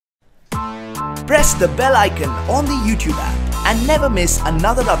Press the bell icon on the YouTube app and never miss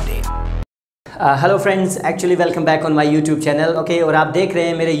another update. Hello friends, actually welcome back on my YouTube channel. Okay, और आप देख रहे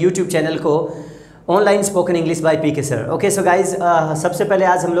हैं मेरे YouTube channel को online spoken English by P.K.SIR। Okay so guys, सबसे पहले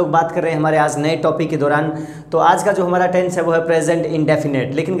आज हम लोग बात कर रहे हैं हमारे आज नए टॉपिक के दौरान। तो आज का जो हमारा टेंस है वो है प्रेजेंट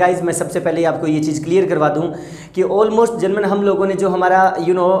इंडेफिनेट। लेकिन गाइज मैं सबसे पहले आपको ये चीज़ क्लियर करवा दूं कि ऑलमोस्ट जनरल हम लोगों ने जो हमारा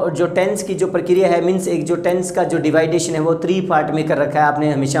जो टेंस की जो प्रक्रिया है, मीन्स एक जो टेंस का जो डिवाइडेशन है वो 3 पार्ट में कर रखा है।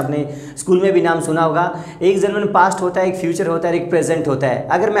 आपने हमेशा अपने स्कूल में भी नाम सुना होगा। एक जनरल पास्ट होता है, एक फ्यूचर होता है, एक प्रेजेंट होता है।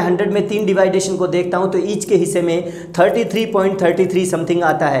 अगर मैं 100 में 3 डिवाइडेशन को देखता हूँ तो ईच के हिस्से में 33.33 समथिंग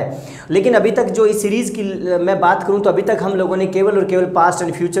आता है। लेकिन अभी तक जो इस सीरीज़ की मैं बात करूं तो अभी तक हम लोगों ने केवल और केवल पास्ट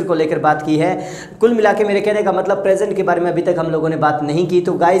एंड फ्यूचर को लेकर बात की है। कुल मिला के मेरे कहने का मतलब प्रेजेंट के बारे में अभी तक हम लोगों ने बात नहीं की।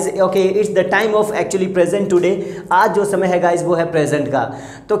 तो guys okay, it's the time of actually present today. आज जो समय है गाइज वो है प्रेजेंट का।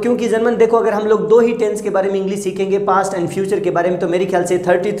 तो क्योंकि जनमन देखो, अगर हम लोग 2 ही टेंस के बारे में इंग्लिश सीखेंगे, पास्ट एंड फ्यूचर के बारे में, तो मेरे ख्याल से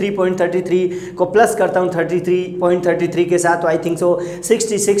 33.33 को प्लस करता हूँ 33.33 के साथ, तो I think so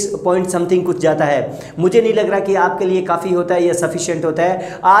 66 point something कुछ जाता है। मुझे नहीं लग रहा कि आपके लिए काफ़ी होता है या सफिशिएंट होता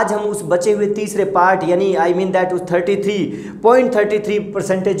है। आज हम उस बचे हुए तीसरे पार्ट यानी आई मीन दैट उस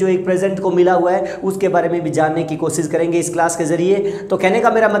 33.33% जो एक प्रेजेंट को मिला हुआ है उसके बारे में भी जानने की कोशिश करेंगे इस क्लास के जरिए। तो कहने का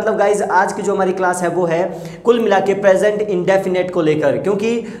मेरा मतलब गाइज, आज की जो हमारी क्लास है वो है कुल मिला के प्रेजेंट इंडेफिनेट को लेकर।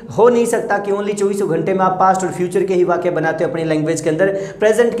 क्योंकि हो नहीं सकता कि ओनली 24 घंटे में आप पास्ट और फ्यूचर के ही वाक्य बनाते हो अपनी लैंग्वेज के अंदर,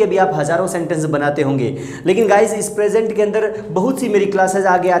 प्रेजेंट के भी आप हजारों सेंटेंस बनाते होंगे। लेकिन गाइज इस प्रेजेंट के अंदर बहुत सी मेरी क्लासेज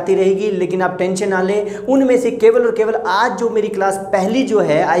आगे आती रहेगी, लेकिन आप टेंशन ना लें। उनमें से केवल और केवल आज जो मेरी क्लास पहली जो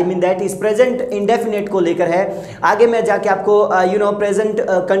है आई मीन दैट इस प्रेजेंट इंडेफिनेट को लेकर है। आगे मैं जाके आपको प्रेजेंट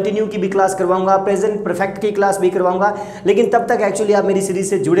कंटिन्यू की भी क्लास करवाऊंगा, प्रेजेंट परफेक्ट की क्लास भी करवाऊंगा। लेकिन तब तक एक्चुअली आप मेरी सीरीज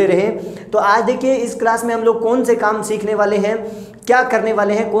से जुड़े रहे। तो आज देखिए इस क्लास में हम लोग कौन से काम सीखने वाले हैं, क्या करने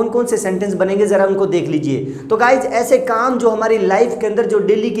वाले हैं, कौन कौन से सेंटेंस बनेंगे, जरा उनको देख लीजिए। तो गाइज ऐसे काम जो हमारी लाइफ के अंदर जो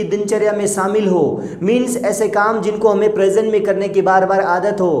डेली की दिनचर्या में शामिल हो, मीन्स ऐसे काम जिनको हमें प्रेजेंट में करने की बार बार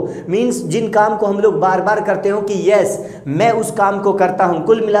आदत हो, मीन्स जिन काम को हम लोग बार बार करते हो कि यस मैं उस काम को करता हूं।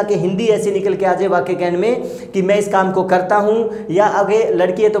 कुल मिला के हिंदी ऐसी निकल के आ जाए वाक्य कहने में कि मैं इस काम को करता हूं, या आगे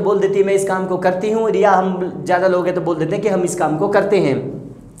लड़की है तो बोल देती है मैं इस काम को करती हूं, या हम ज़्यादा लोग हैं तो बोल देते हैं कि हम इस काम को करते हैं।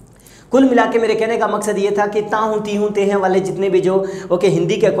 कुल मिला के मेरे कहने का मकसद ये था कि ता हूँ ती हूँ ते हैं वाले जितने भी जो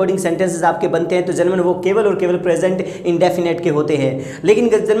हिंदी के अकॉर्डिंग सेंटेंसेस आपके बनते हैं तो जनमन वो केवल और केवल प्रेजेंट इंडेफिनेट के होते हैं। लेकिन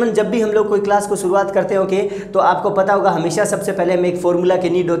जनमन जब भी हम लोग कोई क्लास को शुरुआत करते हैं तो आपको पता होगा हमेशा सबसे पहले हमें एक फॉर्मूला की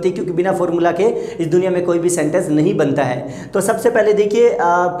नीड होती है, क्योंकि बिना फॉर्मूला के इस दुनिया में कोई भी सेंटेंस नहीं बनता है। तो सबसे पहले देखिए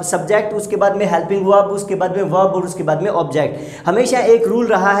सब्जेक्ट, उसके बाद में हेल्पिंग वर्ब, उसके बाद में वर्ब और उसके बाद में ऑब्जेक्ट। हमेशा एक रूल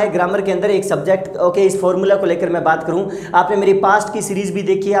रहा है ग्रामर के अंदर, एक सब्जेक्ट इस फॉर्मूला को लेकर मैं बात करूँ। आपने मेरी पास्ट की सीरीज भी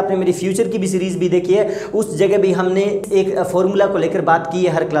देखी है, आपने मेरी फ्यूचर की भी सीरीज भी देखी है, उस जगह भी हमने एक फॉर्मूला को लेकर बात की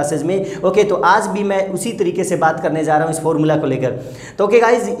है हर क्लासेस में। ओके, तो आज भी मैं उसी तरीके से बात करने जा रहा हूं इस फॉर्मूला को लेकर। तो ओके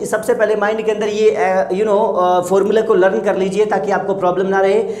गाइज, सबसे पहले माइंड के अंदर ये फॉर्मूला को लर्न कर लीजिए ताकि आपको प्रॉब्लम ना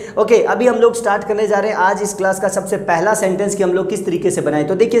रहे। ओके, अभी हम लोग स्टार्ट करने जा रहे हैं आज इस क्लास का सबसे पहला सेंटेंस कि हम लोग किस तरीके से बनाएं।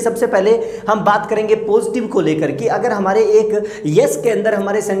 तो देखिए सबसे पहले हम बात करेंगे पॉजिटिव को लेकर कि अगर हमारे एक यस के अंदर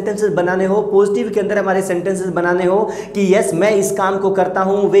हमारे सेंटेंसेस बनाने हो, पॉजिटिव के अंदर हमारे सेंटेंसेस बनाने हो कि यस मैं इस काम को करता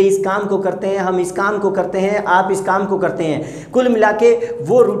हूं, वे इस काम को करते हैं, हम इस काम को करते हैं, आप इस काम को करते हैं। कुल मिला के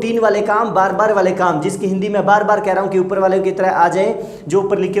वो रूटीन वाले काम, बार बार वाले काम, जिसकी हिंदी में बार बार कह रहा हूं कि ऊपर वाले की तरह आ जाए, जो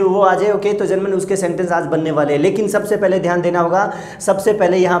ऊपर लिखे वो आ जाए। ओके, तो जनमन उसके सेंटेंस आज बनने वाले हैं। लेकिन सबसे पहले ध्यान देना होगा, सबसे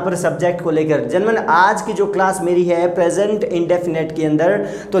पहले यहां पर सब्जेक्ट को लेकर जनमन आज की जो क्लास मेरी है प्रेजेंट इंडेफिनेट के अंदर,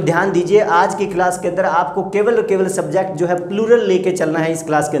 तो ध्यान दीजिए आज की क्लास के अंदर आपको केवल और केवल सब्जेक्ट जो है प्लूरल लेके चलना है इस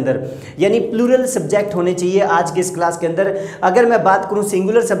क्लास के अंदर, यानी प्लूरल सब्जेक्ट होने चाहिए आज की इस क्लास के अंदर। अगर मैं बात करूं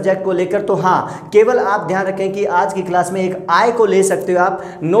सिंगुलर सब्जेक्ट को लेकर तो हाँ, केवल आप ध्यान रखें कि आज की क्लास में एक आई को ले सकते हो आप,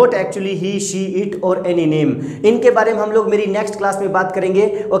 not actually he, she, it और एनी नेम। इनके बारे में हम लोग मेरी नेक्स्ट क्लास में बात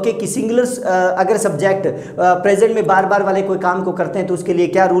करेंगे। ओके, कि सिंगुलर अगर सब्जेक्ट प्रेजेंट में बार बार वाले कोई काम को करते हैं तो उसके लिए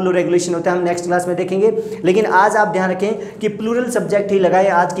क्या रूल और रेगुलेशन होता है हम नेक्स्ट क्लास में देखेंगे। लेकिन आज आप ध्यान रखें कि प्लूरल सब्जेक्ट ही लगाए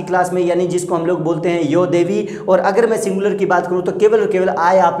आज की क्लास में, यानी जिसको हम लोग बोलते हैं यो देवी। और अगर मैं सिंगुलर की बात करूं तो केवल और केवल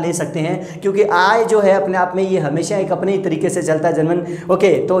आई आप ले सकते हैं, क्योंकि आई जो है अपने आप में ये हमेशा एक अपने ही तरीके से चलता है जनमन। ओके,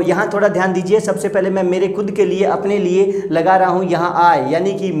 तो यहाँ थोड़ा ध्यान दीजिए। सबसे पहले मैं मेरे खुद के लिए अपने लिए लगा रहा हूं यहाँ आय,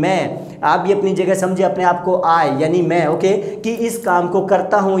 यानी कि मैं, आप भी अपनी जगह समझे अपने आप को आय यानी मैं। ओके, कि इस काम को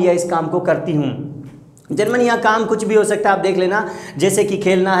करता हूं या इस काम को करती हूं। जनरल यहाँ काम कुछ भी हो सकता है, आप देख लेना, जैसे कि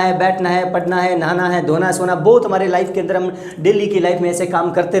खेलना है, बैठना है, पढ़ना है, नहाना है, धोना, सोना, बहुत हमारे लाइफ के अंदर हम डेली की लाइफ में ऐसे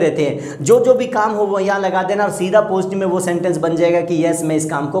काम करते रहते हैं। जो जो भी काम हो वो यहाँ लगा देना और सीधा पॉजिटिव में वो सेंटेंस बन जाएगा कि यस मैं इस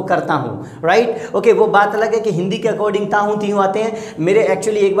काम को करता हूँ, राइट। ओके, वो बात अलग है कि हिंदी के अकॉर्डिंग ताहूँ तीहूँ आते हैं। मेरे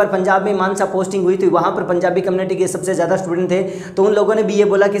एक्चुअली एक बार पंजाब में मानसा पोस्टिंग हुई थी, वहाँ पर पंजाबी कम्युनिटी के सबसे ज़्यादा स्टूडेंट थे, तो उन लोगों ने भी ये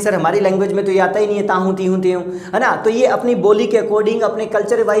बोला कि सर हमारी लैंग्वेज में तो ये आता ही नहीं है ताहूँ तीहूँ तीहूँ, है ना। तो ये अपनी बोली के अकॉर्डिंग, अपने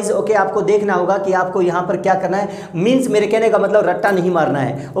कल्चर वाइज ओके आपको देखना होगा कि आपको यहाँ पर क्या करना है। मीन्स मेरे कहने का मतलब रट्टा नहीं मारना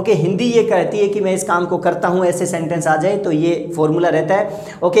है। ओके, हिंदी ये कहती है कि मैं इस काम को करता हूँ, ऐसे सेंटेंस आ जाए तो ये फॉर्मूला रहता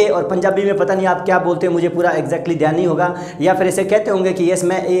है। ओके, और पंजाबी में पता नहीं आप क्या बोलते हैं, मुझे पूरा एग्जैक्टली ध्यान नहीं होगा, या फिर ऐसे कहते होंगे कि यस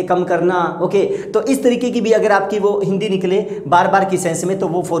मैं ये कम करना। ओके, तो इस तरीके की भी अगर आपकी वो हिंदी निकले बार बार की सेंस में तो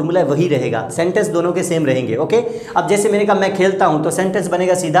वो फॉर्मूला वही रहेगा, सेंटेंस दोनों के सेम रहेंगे। ओके, अब जैसे मैंने कहा मैं खेलता हूँ तो सेंटेंस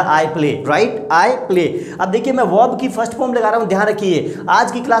बनेगा सीधा I play, right, I play. अब देखिए मैं वर्ब की फर्स्ट फॉर्म लगा रहा हूँ, ध्यान रखिए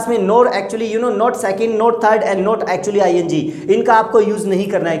आज की क्लास में not actually note second, note third and not actually ING, इनका आपको यूज नहीं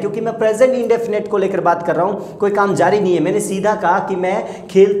करना है क्योंकि मैं प्रेजेंट इंडेफिनिट को लेकर बात कर रहा हूं, कोई काम जारी नहीं है। मैंने सीधा कहा कि मैं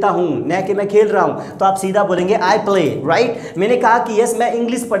खेलता हूं, न कि मैं खेल रहा हूं, तो आप सीधा बोलेंगे आई प्ले, राइट। मैंने कहा कि यस मैं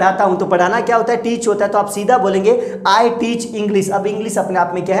इंग्लिश पढ़ाता हूं, तो पढ़ाना क्या होता है, टीच होता है, तो आप सीधा बोलेंगे आई टीच इंग्लिश। अब इंग्लिश अपने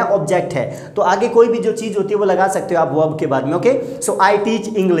आप में क्या है, ऑब्जेक्ट है, तो आगे कोई भी जो चीज होती है वो लगा सकते हो आप वर्ब के बाद में। Okay, so I teach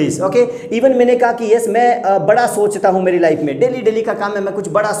English. Okay, even मैंने कहा कि यस मैं बड़ा सोचता हूं, मेरी लाइफ में डेली डेली का काम है, मैं कुछ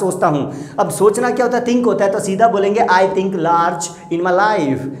बड़ा सोचता हूं। अब सोचना क्या होता है, थिंक होता है, तो सीधा बोलेंगे I think large in my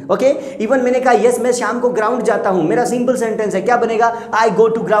life. Okay, even मैंने कहा यस मैं शाम को ग्राउंड जाता हूं, मेरा सिंपल सेंटेंस है, क्या बनेगा, आई go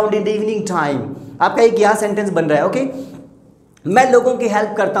to ground in the evening time. आपका एक यहां सेंटेंस बन रहा है। ओके, मैं लोगों की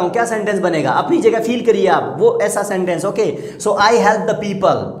हेल्प करता हूं, क्या सेंटेंस बनेगा, अपनी जगह फील करिए आप, वो ऐसा sentence. Okay, so I help the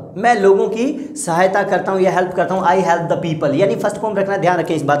people, मैं लोगों की सहायता करता हूं या हेल्प करता हूं, आई हेल्प द पीपल, यानी फर्स्ट फॉर्म रखना, ध्यान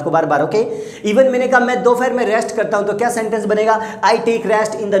रखें इस बात को बार बार। ओके, इवन मैंने कहा मैं दोपहर में रेस्ट करता हूं, तो क्या सेंटेंस बनेगा, I take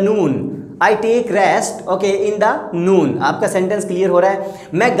rest in the Noon, I take rest okay in the नून। आपका सेंटेंस क्लियर हो रहा है।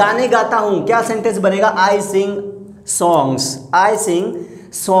 मैं गाने गाता हूं, क्या सेंटेंस बनेगा, आई सिंग सॉन्ग्स, आई सिंग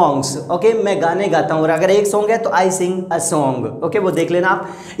सॉन्ग्स। ओके, मैं गाने गाता हूँ, और अगर एक सॉन्ग है तो आई सिंग अ सॉन्ग। ओके, वो देख लेना आप।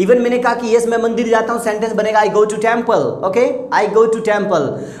 इवन मैंने कहा कि यस मैं मंदिर जाता हूँ, सेंटेंस बनेगा आई go to temple. Okay, I go to temple.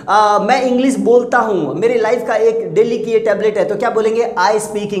 मैं इंग्लिश बोलता हूँ, मेरी लाइफ का एक डेली की ये टैबलेट है, तो क्या बोलेंगे, आई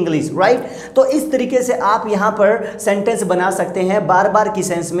स्पीक इंग्लिश, राइट। तो इस तरीके से आप यहाँ पर सेंटेंस बना सकते हैं बार बार की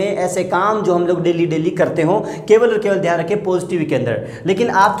सेंस में, ऐसे काम जो हम लोग डेली डेली करते हो, केवल और केवल ध्यान रखें पॉजिटिव के अंदर। लेकिन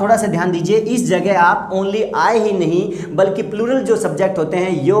आप थोड़ा सा ध्यान दीजिए, इस जगह आप ओनली आई ही नहीं बल्कि प्लूरल जो सब्जेक्ट होते हैं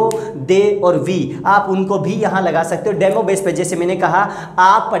यो, दे और वी, आप उनको भी यहां लगा सकते हो डेमो बेस पे। जैसे मैंने कहा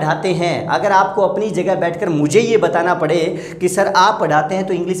आप पढ़ाते हैं, अगर आपको अपनी जगह बैठकर मुझे ये बताना पड़े कि सर आप पढ़ाते हैं,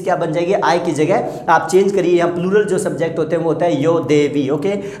 तो इंग्लिश क्या बन जाएगी, आई की जगह आप चेंज करिए, यहाँ प्लूरल जो सब्जेक्ट होते हैं वो होता है यो, दे, वी।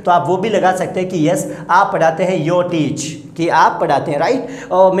 ओके, तो आप वो भी लगा सकते हैं कि यस आप पढ़ाते हैं, यो टीच, कि आप पढ़ाते हैं,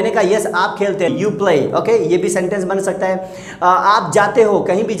 राइट। और मैंने कहा यस आप खेलते हैं, यू प्ले। ओके, ये भी सेंटेंस बन सकता है। आप जाते हो,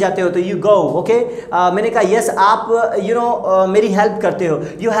 कहीं भी जाते हो तो यू गो। ओके, मैंने कहा यस आप मेरी हेल्प करते हो,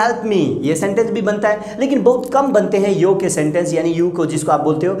 यू हेल्प मी, ये सेंटेंस भी बनता है। लेकिन बहुत कम बनते हैं यो के सेंटेंस, यानी यू को जिसको आप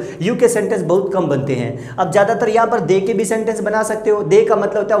बोलते हो, यू के सेंटेंस बहुत कम बनते हैं। अब ज़्यादातर यहाँ पर दे के भी सेंटेंस बना सकते हो। दे का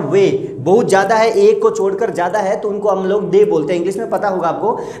मतलब होता है वे, बहुत ज़्यादा है, एक को छोड़कर ज़्यादा है तो उनको हम लोग दे बोलते हैं, इंग्लिश में पता होगा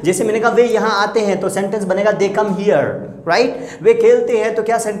आपको। जैसे मैंने कहा वे यहाँ आते हैं, तो सेंटेंस बनेगा दे कम हियर, राइट। वे खेलते हैं तो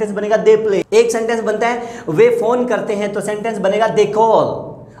क्या सेंटेंस बनेगा, दे प्ले। एक सेंटेंस बनता है वे फोन करते हैं, तो सेंटेंस बनेगा they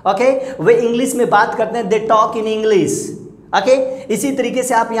call. Okay, way English में बात करते हैं, they talk in English. Okay, इसी तरीके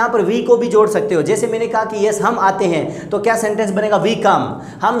से आप यहां पर वी को भी जोड़ सकते हो। जैसे मैंने कहा कि यस हम आते हैं, तो क्या सेंटेंस बनेगा, वी कम।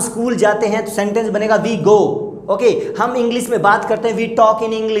 हम स्कूल जाते हैं, तो सेंटेंस बनेगा वी गो। ओके, हम इंग्लिश में बात करते हैं, वी टॉक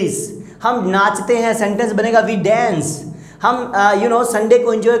इन इंग्लिश। हम नाचते हैं, सेंटेंस बनेगा वी डांस। हम संडे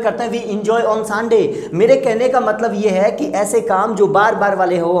को एंजॉय करते हैं, वी एंजॉय ऑन संडे। मेरे कहने का मतलब ये है कि ऐसे काम जो बार बार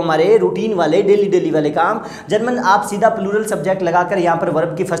वाले हो, हमारे रूटीन वाले, डेली डेली वाले काम, जनरल आप सीधा प्लूरल सब्जेक्ट लगाकर यहाँ पर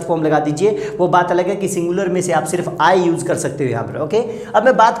वर्ब की फर्स्ट फॉर्म लगा दीजिए। वो बात अलग है कि सिंगुलर में से आप सिर्फ आई यूज कर सकते हो यहाँ पर। ओके, अब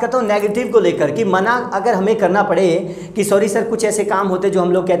मैं बात करता हूँ नेगेटिव को लेकर कि मना अगर हमें करना पड़े कि सॉरी सर कुछ ऐसे काम होते जो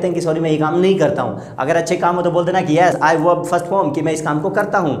हम लोग कहते हैं कि सॉरी मैं ये काम नहीं करता हूँ। अगर अच्छे काम हो तो बोल देना कि yes I verb first form, कि मैं इस काम को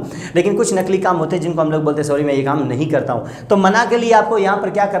करता हूँ। लेकिन कुछ नकली काम होते हैं जिनको हम लोग बोलते हैं सॉरी मैं ये काम नहीं करता हूँ। तो मना के लिए आपको यहाँ पर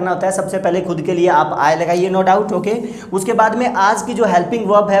क्या करना होता है, सबसे पहले खुद के लिए आप आई लगाइए, नो डाउट। ओके, उसके बाद में आज की जो हेल्पिंग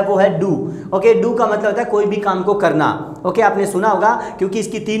वर्ब है वो है डू। ओके, डू का मतलब होता है कोई भी काम को करना। ओके, आपने सुना होगा क्योंकि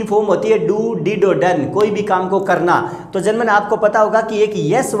इसकी 3 फॉर्म होती है, डू, डिड और डन, कोई भी काम को करना। तो जनरल आपको पता होगा कि एक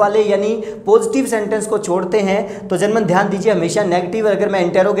यस वाले यानी पॉजिटिव सेंटेंस को छोड़ते हैं तो जनरल ध्यान दीजिए हमेशा नेगेटिव, अगर मैं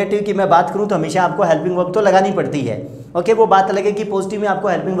इंटेरोगेटिव की मैं बात करूं तो हमेशा आपको हेल्पिंग वर्ब तो लगानी पड़ती है। ओके, वो बात अलग है कि पॉजिटिव में आपको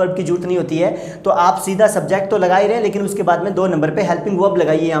हेल्पिंग वर्ब की जरूरत नहीं होती है, तो आप सीधा सब्जेक्ट तो लगा ही रहे हैं, लेकिन उसके उसके बाद में 2 नंबर पे हेल्पिंग वर्ब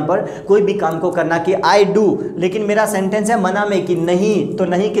लगाइए यहाँ पर कोई भी काम को करना कि आई डू, लेकिन मेरा सेंटेंस है मना में कि नहीं, तो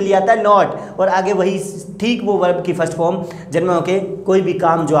नहीं के लिए आता है नॉट, और आगे वही ठीक वो वर्ब की फर्स्ट फॉर्म जन्म होके कोई भी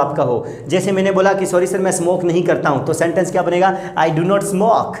काम जो आपका हो। जैसे मैंने बोला कि सॉरी सर मैं स्मोक नहीं करता हूँ, तो सेंटेंस क्या बनेगा, I do not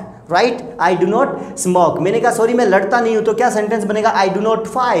smoke, right, I do not smoke. मैंने कहा सॉरी मैं लड़ता नहीं हूँ, तो क्या सेंटेंस बनेगा, I do not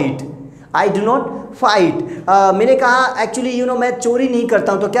fight, I do not fight. मैंने कहा एक्चुअली मैं चोरी नहीं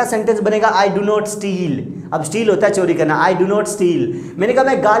करता हूँ, तो क्या सेंटेंस बनेगा, आई डू नॉट स्टील। अब स्टील होता है चोरी करना, आई डू नॉट स्टील। मैंने कहा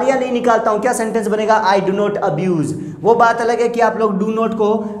मैं गालियाँ नहीं निकालता हूँ, क्या सेंटेंस बनेगा, आई डू नॉट अब्यूज। वो बात अलग है कि आप लोग डू नॉट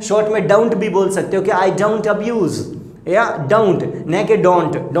को शॉर्ट में डाउंट भी बोल सकते हो कि आई डाउंट अब्यूज, या डाउंट न के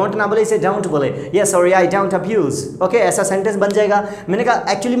डोंट, डोंट ना बोले इसे डाउंट बोले, या सॉरी आई डाउंट अब्यूज, ओके, ऐसा सेंटेंस बन जाएगा। मैंने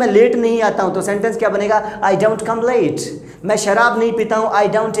कहा एक्चुअली मैं लेट नहीं आता हूँ, तो सेंटेंस क्या बनेगा, आई डाउंट कम लेट। मैं शराब नहीं पीता हूँ, आई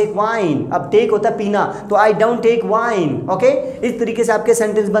डाउंट टेक वाइन। अब टेक होता है पीना, तो आई डाउंट टेक वाइन, ओके। इस तरीके से आपके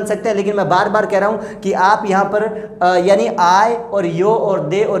सेंटेंस बन सकते हैं, लेकिन मैं बार बार कह रहा हूँ कि आप यहाँ पर यानी आई और यो और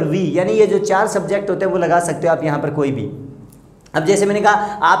दे और वी, यानी ये जो 4 सब्जेक्ट होते हैं वो लगा सकते हो आप यहाँ पर कोई भी। अब जैसे मैंने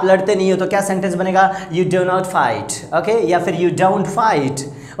कहा आप लड़ते नहीं हो, तो क्या सेंटेंस बनेगा, you do not fight, okay, या फिर यू डोंट फाइट,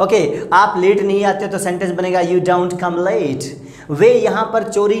 ओके। आप लेट नहीं आते तो सेंटेंस बनेगा यू डोंट कम लेट। वे यहाँ पर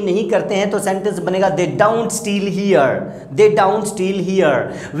चोरी नहीं करते हैं, तो सेंटेंस बनेगा दे डाउंट steel here, they डाउंट steel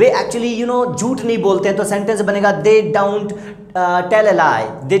here. Way actually झूठ नहीं बोलते हैं, तो सेंटेंस बनेगा दे डाउंट tell a lie,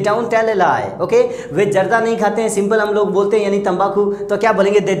 they डाउंट tell a lie, okay. वे जर्दा नहीं खाते हैं, सिंपल हम लोग बोलते हैं यानी तंबाकू, तो क्या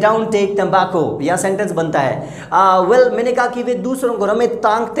बोलेंगे, दे डाउंट टेक तंबाकू। यह सेंटेंस बनता है। वेल मैंने कहा कि वे दूसरों को हमें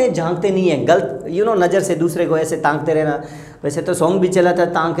ताकते झांकते नहीं है, गलत नज़र से दूसरे को ऐसे ताकते रहना, वैसे तो सॉन्ग भी चला था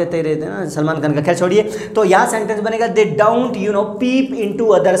ताकते रहते ना सलमान खान का, खैर छोड़िए। तो यहाँ सेंटेंस बनेगा दे डाउंट पीप इनटू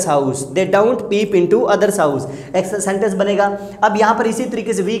अदर्स हाउस, दे डाउंट पीप इनटू अदर्स हाउस, एक सेंटेंस बनेगा। अब यहाँ पर इसी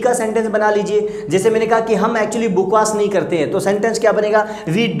तरीके से वी का सेंटेंस बना लीजिए। जैसे मैंने कहा कि हम एक्चुअली बकवास नहीं करते हैं, तो सेंटेंस क्या बनेगा,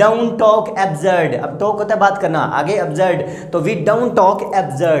 वी डाउंट टॉक एब्सर्ड। अब टॉक होता है बात करना, आगे एब्सर्ड, तो वी डाउंट टॉक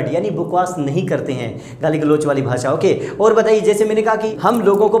एब्सर्ड यानी बकवास नहीं करते हैं, गाली गलोच वाली भाषा, ओके। और बताइए जैसे मैंने कहा कि हम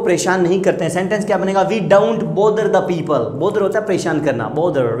लोगों को परेशान नहीं करते हैं, सेंटेंस क्या बनेगा, we डाउंट bother the people. Bother होता है परेशान करना,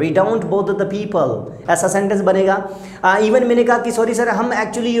 bother, we डाउंट bother the people, ऐसा सेंटेंस बनेगा। इवन मैंने कहा कि सॉरी सर हम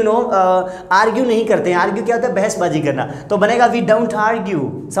एक्चुअली आर्ग्यू नहीं करते हैं, आर्ग्यू क्या होता है, बहसबाजी करना, तो बनेगा वी डाउंट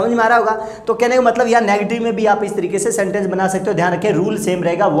आर्ग्यू। समझ में आ रहा होगा। तो कहने का मतलब यहाँ नेगेटिव में भी आप इस तरीके से सेंटेंस बना सकते हो, ध्यान रखें रूल सेम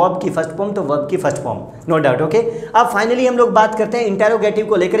रहेगा, वर्ब की फर्स्ट फॉर्म तो वर्ब की first form, no doubt, okay. अब फाइनली हम लोग बात करते हैं इंटेरोगेटिव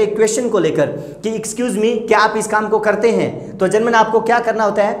को लेकर, एक क्वेश्चन को लेकर कि एक्सक्यूज मी क्या आप इस काम को करते हैं। तो जनरल आपको क्या करना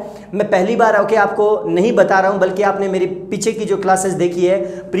होता है, मैं पहली बार ओके आपको नहीं बता रहा हूं, बल्कि आपने मेरी पीछे की जो क्लासेस देखी है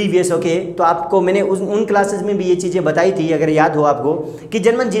प्रीवियस, ओके, तो आपको मैंने उन क्लासेस में भी ये चीज़ें बताई थी, अगर याद हो आपको, कि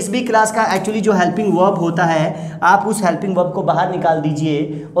जनरल जिस भी क्लास का एक्चुअली जो हेल्पिंग वर्ब होता है, आप उस हेल्पिंग वर्ब को बाहर निकाल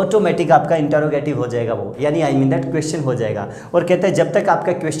दीजिए, ऑटोमेटिक आपका इंटेरोगेटिव हो जाएगा वो, यानी आई मीन दैट क्वेश्चन हो जाएगा। और कहते हैं जब तक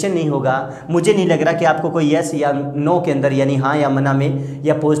आपका क्वेश्चन नहीं होगा, मुझे नहीं लग रहा कि आपको कोई यस या नो के अंदर यानी हाँ या मना में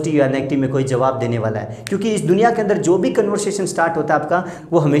या पॉजिटिव या नेगेटिव में कोई जवाब देने वाला है, क्योंकि इस दुनिया के अंदर जो भी कन्वर्सेशन स्टार्ट होता है आपका,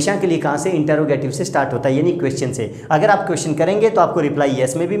 वो हमेशा के लिए कहाँ से, इंटेरोगेटिव से स्टार्ट होता है, यानी क्वेश्चन से। अगर आप क्वेश्चन करेंगे तो आपको रिप्लाई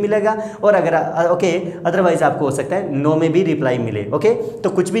यस में भी मिलेगा, और अगर ओके अदरवाइज आपको हो सकता है नो में भी रिप्लाई मिले, ओके। तो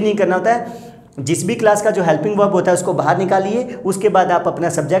कुछ भी नहीं करना होता है, जिस भी क्लास का जो हेल्पिंग वर्ब होता है उसको बाहर निकालिए, उसके बाद आप अपना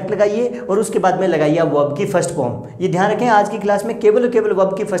सब्जेक्ट लगाइए, और उसके बाद में लगाइए वर्ब की फर्स्ट फॉर्म। ये ध्यान रखें आज की क्लास में केवल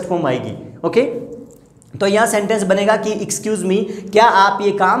वर्ब की फर्स्ट फॉर्म आएगी, ओके। तो यहाँ सेंटेंस बनेगा कि एक्सक्यूज मी क्या आप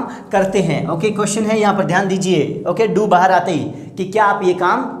ये काम करते हैं, ओके। क्वेश्चन है यहाँ पर, ध्यान दीजिए, ओके, डू बाहर आते ही कि क्या आप ये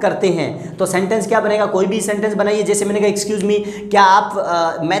काम करते हैं, तो सेंटेंस क्या बनेगा, कोई भी सेंटेंस बनाइए। जैसे मैंने कहा एक्सक्यूज मी क्या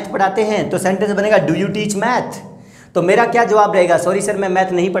आप मैथ पढ़ाते हैं, तो सेंटेंस बनेगा डू यू टीच मैथ। तो मेरा क्या जवाब रहेगा, सॉरी सर मैं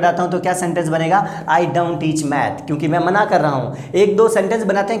मैथ नहीं पढ़ाता हूं, तो क्या सेंटेंस बनेगा, आई डोंट टीच मैथ, क्योंकि मैं मना कर रहा हूं। एक दो सेंटेंस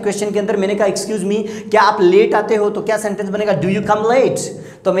बनाते हैं क्वेश्चन के अंदर, मैंने कहा एक्सक्यूज मी क्या आप लेट आते हो, तो क्या सेंटेंस बनेगा, डू यू कम लेट।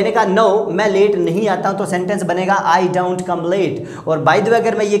 तो मैंने कहा नो मैं लेट नहीं आता हूं, तो सेंटेंस बनेगा आई डोंट कम लेट। और बाय द वे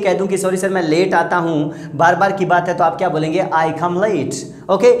अगर मैं ये कह दूं कि सॉरी सर मैं लेट आता हूं, बार बार की बात है, तो आप क्या बोलेंगे, आई कम लेट,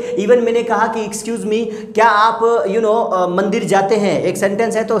 ओके। इवन मैंने कहा कि एक्सक्यूज मी क्या आप मंदिर जाते हैं, एक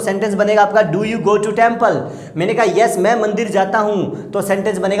सेंटेंस है, तो सेंटेंस बनेगा आपका do you go to temple. मैंने कहा यस मैं मंदिर जाता हूं, तो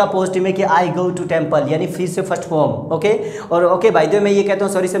सेंटेंस बनेगा पॉजिटिव में कि आई गो टू टेम्पल, यानी फिर से फर्स्ट फॉर्म, ओके। और ओके बाय द वे मैं ये कहता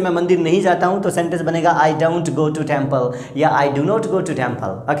हूं सॉरी सर मैं मंदिर नहीं जाता हूं, तो सेंटेंस बनेगा I don't go to temple या I do not go to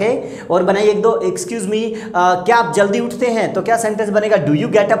temple, okay. और बनाइए एक दो, एक्सक्यूज मी क्या आप जल्दी उठते हैं, तो क्या सेंटेंस बनेगा, do you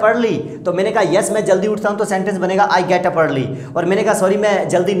get up early. तो मैंने कहा यस मैं जल्दी उठता हूं, तो सेंटेंस बनेगा आई गेट अप अर्ली। और मैंने कहा सॉरी मैं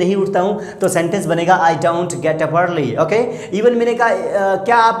जल्दी नहीं उठता हूं, तो सेंटेंस बनेगा I don't get up early, okay. Even मैंने कहा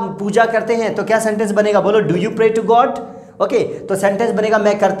क्या आप पूजा करते हैं, तो क्या सेंटेंस बनेगा, बोलो do you pray to God, okay तो सेंटेंस बनेगा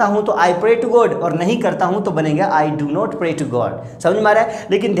मैं करता हूं तो आई प्रे टू गॉड, और नहीं करता हूं तो बनेगा I do not pray to God. समझ में आ रहा है?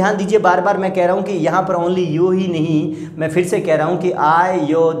 लेकिन ध्यान दीजिए, बार बार मैं कह रहा हूं कि यहां पर ओनली यू ही नहीं, मैं फिर से कह रहा हूं कि आई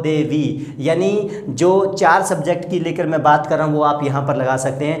यो दे वी, यानी जो 4 सब्जेक्ट की लेकर मैं बात कर रहा हूं वो आप यहां पर लगा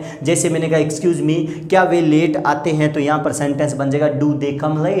सकते हैं। जैसे मैंने कहा एक्सक्यूज मी, क्या वे लेट आते हैं, तो यहां पर सेंटेंस बन जाएगा डू दे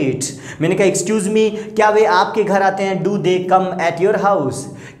कम लेट। मैंने कहा एक्सक्यूज मी, क्या वे आपके घर आते हैं, do they come at your house.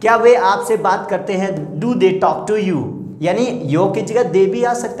 क्या वे आपसे बात करते हैं, do they talk to you, यानी यो की जगह दे भी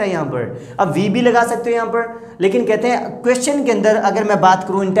आ सकता है यहाँ पर, अब वी भी लगा सकते हो यहाँ पर। लेकिन कहते हैं क्वेश्चन के अंदर अगर मैं बात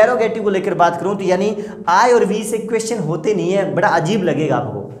करूँ, इंटेरोगेटिव को लेकर बात करूँ, तो यानी आई और वी से क्वेश्चन होते नहीं है, बड़ा अजीब लगेगा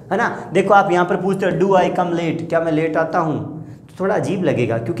आपको, है ना। देखो आप यहाँ पर पूछते हो डू आई कम लेट, क्या मैं लेट आता हूँ, तो थोड़ा अजीब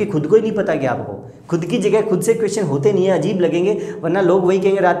लगेगा क्योंकि खुद को ही नहीं पता कि आपको खुद की जगह खुद से क्वेश्चन होते नहीं है, अजीब लगेंगे। वरना लोग वही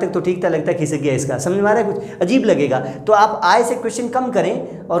कहेंगे रात तक तो ठीक था, लगता है खिसक गया इसका, समझ में आ रहा है, कुछ अजीब लगेगा। तो आप आई से क्वेश्चन कम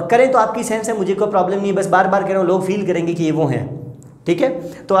करें, और करें तो आपकी सेंस है, मुझे कोई प्रॉब्लम नहीं है, बस बार बार कह रहा हूँ, लोग फील करेंगे कि ये वो हैं, ठीक है।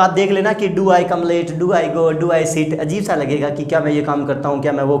 तो आप देख लेना कि do I come late, do I go, do I sit, अजीब सा लगेगा कि क्या मैं ये काम करता हूँ,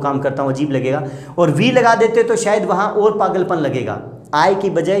 क्या मैं वो काम करता हूँ, अजीब लगेगा। और वी लगा देते तो शायद वहाँ और पागलपन लगेगा, आई की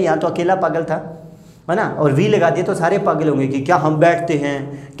बजाय यहाँ तो अकेला पागल था, है ना, और वी लगा दिए तो सारे पागल होंगे कि क्या हम बैठते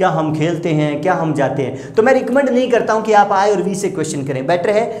हैं, क्या हम खेलते हैं, क्या हम जाते हैं। तो मैं रिकमेंड नहीं करता हूं कि आप आई और वी से क्वेश्चन करें, बेटर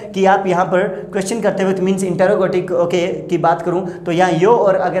है कि आप यहां पर क्वेश्चन करते वक्त मीन्स इंटेरोगेटिव ओके की बात करूं तो यहाँ यो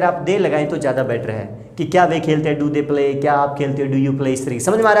और अगर आप दे लगाएं तो ज़्यादा बेटर है कि क्या वे खेलते हैं, डू दे प्ले, क्या आप खेलते हो, डू यू प्ले, इस तरीके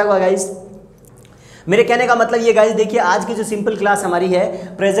समझ में आ रहा होगा गाइस। मेरे कहने का मतलब ये गाइस, देखिए आज की जो सिंपल क्लास हमारी है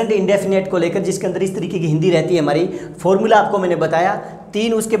प्रेजेंट इंडेफिनेट को लेकर, जिसके अंदर इस तरीके की हिंदी रहती है हमारी। फॉर्मूला आपको मैंने बताया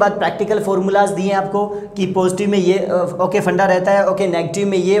 3, उसके बाद प्रैक्टिकल फॉर्मूलाज दिए आपको कि पॉजिटिव में ये ओके फंडा रहता है, ओके नेगेटिव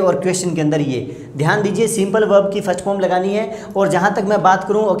में ये, और क्वेश्चन के अंदर ये। ध्यान दीजिए सिंपल वर्ब की फर्स्ट फॉर्म लगानी है। और जहाँ तक मैं बात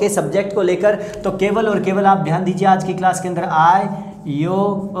करूँ ओके सब्जेक्ट को लेकर, तो केवल और केवल आप ध्यान दीजिए आज की क्लास के अंदर आई, यो,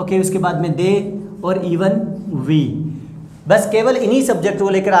 ओके उसके बाद में दे और इवन वी, बस केवल इन्हीं सब्जेक्ट को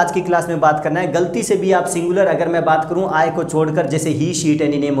लेकर आज की क्लास में बात करना है। गलती से भी आप सिंगुलर अगर मैं बात करूं आई को छोड़कर, जैसे ही, शीट,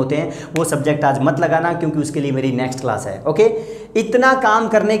 एनी नेम होते हैं, वो सब्जेक्ट आज मत लगाना क्योंकि उसके लिए मेरी नेक्स्ट क्लास है। ओके, इतना काम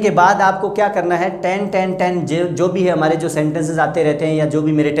करने के बाद आपको क्या करना है, 10 10 10 जो भी है हमारे जो सेंटेंसेस आते रहते हैं या जो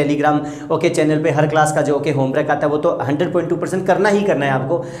भी मेरे टेलीग्राम ओके चैनल पे हर क्लास का जो ओके होमवर्क आता है वो तो 100.2% करना ही करना है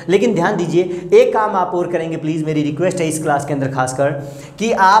आपको। लेकिन ध्यान दीजिए एक काम आप और करेंगे प्लीज़, मेरी रिक्वेस्ट है इस क्लास के अंदर खासकर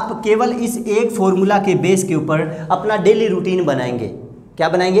कि आप केवल इस एक फॉर्मूला के बेस के ऊपर अपना डेली रूटीन बनाएंगे। क्या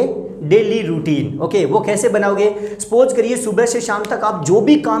बनाएंगे? Daily routine. ओके, वो कैसे बनाओगे? सपोज करिए सुबह से शाम तक आप जो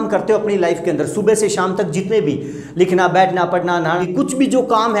भी काम करते हो अपनी लाइफ के अंदर, सुबह से शाम तक जितने भी लिखना, बैठना, पढ़ना, नहाना, कुछ भी जो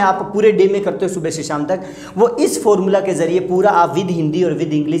काम है आप पूरे डे में करते हो सुबह से शाम तक, वो इस फॉर्मूला के जरिए पूरा आप विद हिंदी और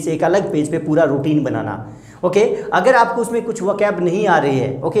विद इंग्लिश एक अलग पेज पे पूरा रूटीन बनाना। ओके, अगर आपको उसमें कुछ वोकैब नहीं आ रही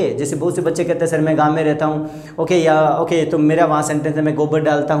है, ओके, जैसे बहुत से बच्चे कहते हैं सर मैं गांव में रहता हूँ, ओके, या ओके तो मेरा वहाँ सेंटेंस है मैं गोबर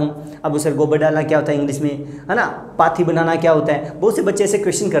डालता हूँ। अब सर गोबर डालना क्या होता है इंग्लिश में, है ना, पाथी बनाना क्या होता है, बहुत से बच्चे ऐसे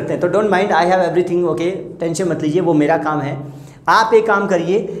क्वेश्चन करते हैं। तो don't mind, I have everything, okay, tension मत लीजिए, वो मेरा काम है। आप एक काम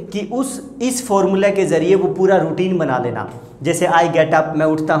करिए कि इस फॉर्मूला के जरिए वो पूरा रूटीन बना लेना। जैसे आई गेट अप, मैं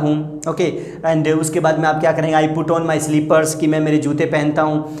उठता हूँ, ओके, एंड उसके बाद में आप क्या करेंगे, I put on my slippers, कि मैं मेरे जूते पहनता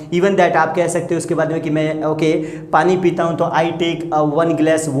हूँ। इवन दैट आप कह सकते हो उसके बाद में कि मैं ओके पानी पीता हूँ, तो I take 1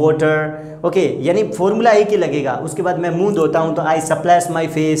 glass water. Okay, यानी फॉर्मूला एक ही लगेगा। उसके बाद मैं मुंह धोता हूँ तो आई स्प्लैश माई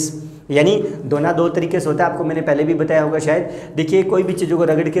फेस, यानी धोना 2 तरीके से होता है, आपको मैंने पहले भी बताया होगा शायद। देखिए कोई भी चीज़ों को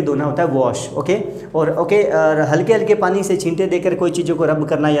रगड़ के धोना होता है वॉश, ओके, और ओके हल्के हल्के पानी से छींटे देकर कोई चीज़ों को रब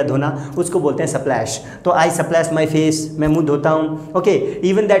करना या धोना, उसको बोलते हैं स्प्लैश। तो आई स्प्लैश माई फेस, मैं मुंह धोता हूँ। ओके,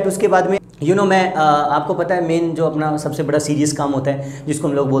 इवन दैट उसके बाद में मैं आपको पता है मेन जो अपना सबसे बड़ा सीरियस काम होता है जिसको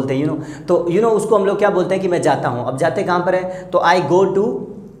हम लोग बोलते हैं तो उसको हम लोग क्या बोलते हैं कि मैं जाता हूँ। अब जाते कहाँ पर है, तो आई गो टू,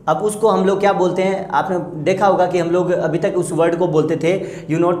 अब उसको हम लोग क्या बोलते हैं, आपने देखा होगा कि हम लोग अभी तक उस वर्ड को बोलते थे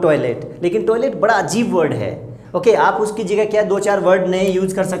टॉयलेट, लेकिन टॉयलेट बड़ा अजीब वर्ड है। ओके, आप उसकी जगह क्या 2-4 वर्ड नए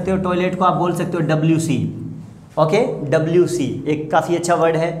यूज़ कर सकते हो। टॉयलेट को आप बोल सकते हो WC, ओके, WC एक काफ़ी अच्छा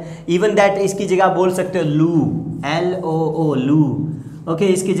वर्ड है। इवन दैट इसकी जगह आप बोल सकते हो लू, LOO, लू। ओके,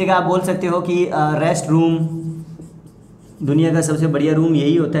 इसकी जगह आप बोल सकते हो कि रेस्ट रूम, दुनिया का सबसे बढ़िया रूम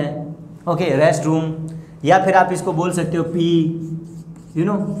यही होता है, ओके, रेस्ट रूम। या फिर आप इसको बोल सकते हो पी,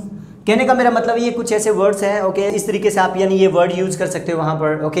 कहने का मेरा मतलब ये कुछ ऐसे वर्ड्स हैं। ओके, इस तरीके से आप यानी ये वर्ड यूज़ कर सकते हो वहाँ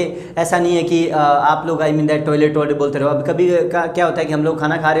पर। ओके, ऐसा नहीं है कि आप लोग आई मीन दैट टॉयलेट बोलते रहो। अब कभी क्या होता है कि हम लोग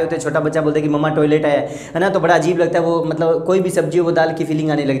खाना खा रहे होते हैं, छोटा बच्चा बोलता है कि मम्मा टॉयलेट है ना, तो बड़ा अजीब लगता है वो, मतलब कोई भी सब्जी वो दाल की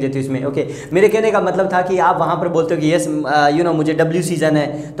फीलिंग आने लग जाती है उसमें। ओके, मेरे कहने का मतलब था कि आप वहाँ पर बोलते हो कि यस मुझे WC जाना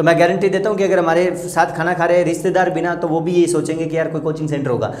है, तो मैं गारंटी देता हूँ कि अगर हमारे साथ खाना खा रहे हैं रिश्तेदार बिना, तो वो भी ये सोचेंगे कि यार कोई कोचिंग सेंटर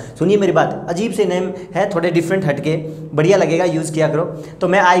होगा। सुनिए मेरी बात, अजीब से नेम है, थोड़े डिफरेंट हटके, बढ़िया लगेगा, यूज़ किया करो। तो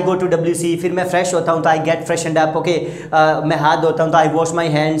मैं आई गो टू WC, फिर मैं फ्रेश होता हूँ तो आई गेट फ्रेशनड अप, ओके, मैं हाथ धोता हूँ तो आई wash my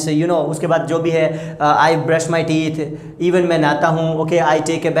hands, you know, उसके बाद जो भी है I brush my teeth, even मैं नहाता हूँ, okay, I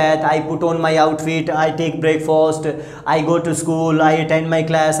take a बैथ, I put on my outfit, I take breakfast, I go to school, I attend my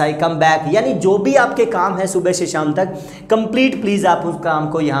class, I come back. यानी जो भी आपके काम है सुबह से शाम तक कंप्लीट, प्लीज़ आप उस काम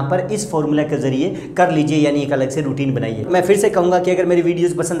को यहाँ पर इस फॉर्मूला के जरिए कर लीजिए, यानी एक अलग से रूटीन बनाइए। मैं फिर से कहूँगा कि अगर मेरी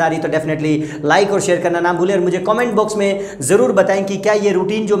वीडियोस पसंद आ रही तो डेफिनेटली लाइक और शेयर करना ना भूलें, और मुझे कमेंट बॉक्स में ज़रूर बताएं कि क्या ये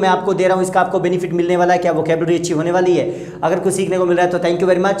रूटीन जो मैं आपको दे रहा हूँ इसका आपको बेनिफिट मिलने वाला है, क्या वोकैबुलरी अच्छी होने वाली है। अगर कुछ सीखने को मिल रहा है तो thank you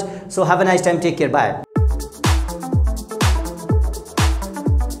very much. So have a nice time, take care, bye.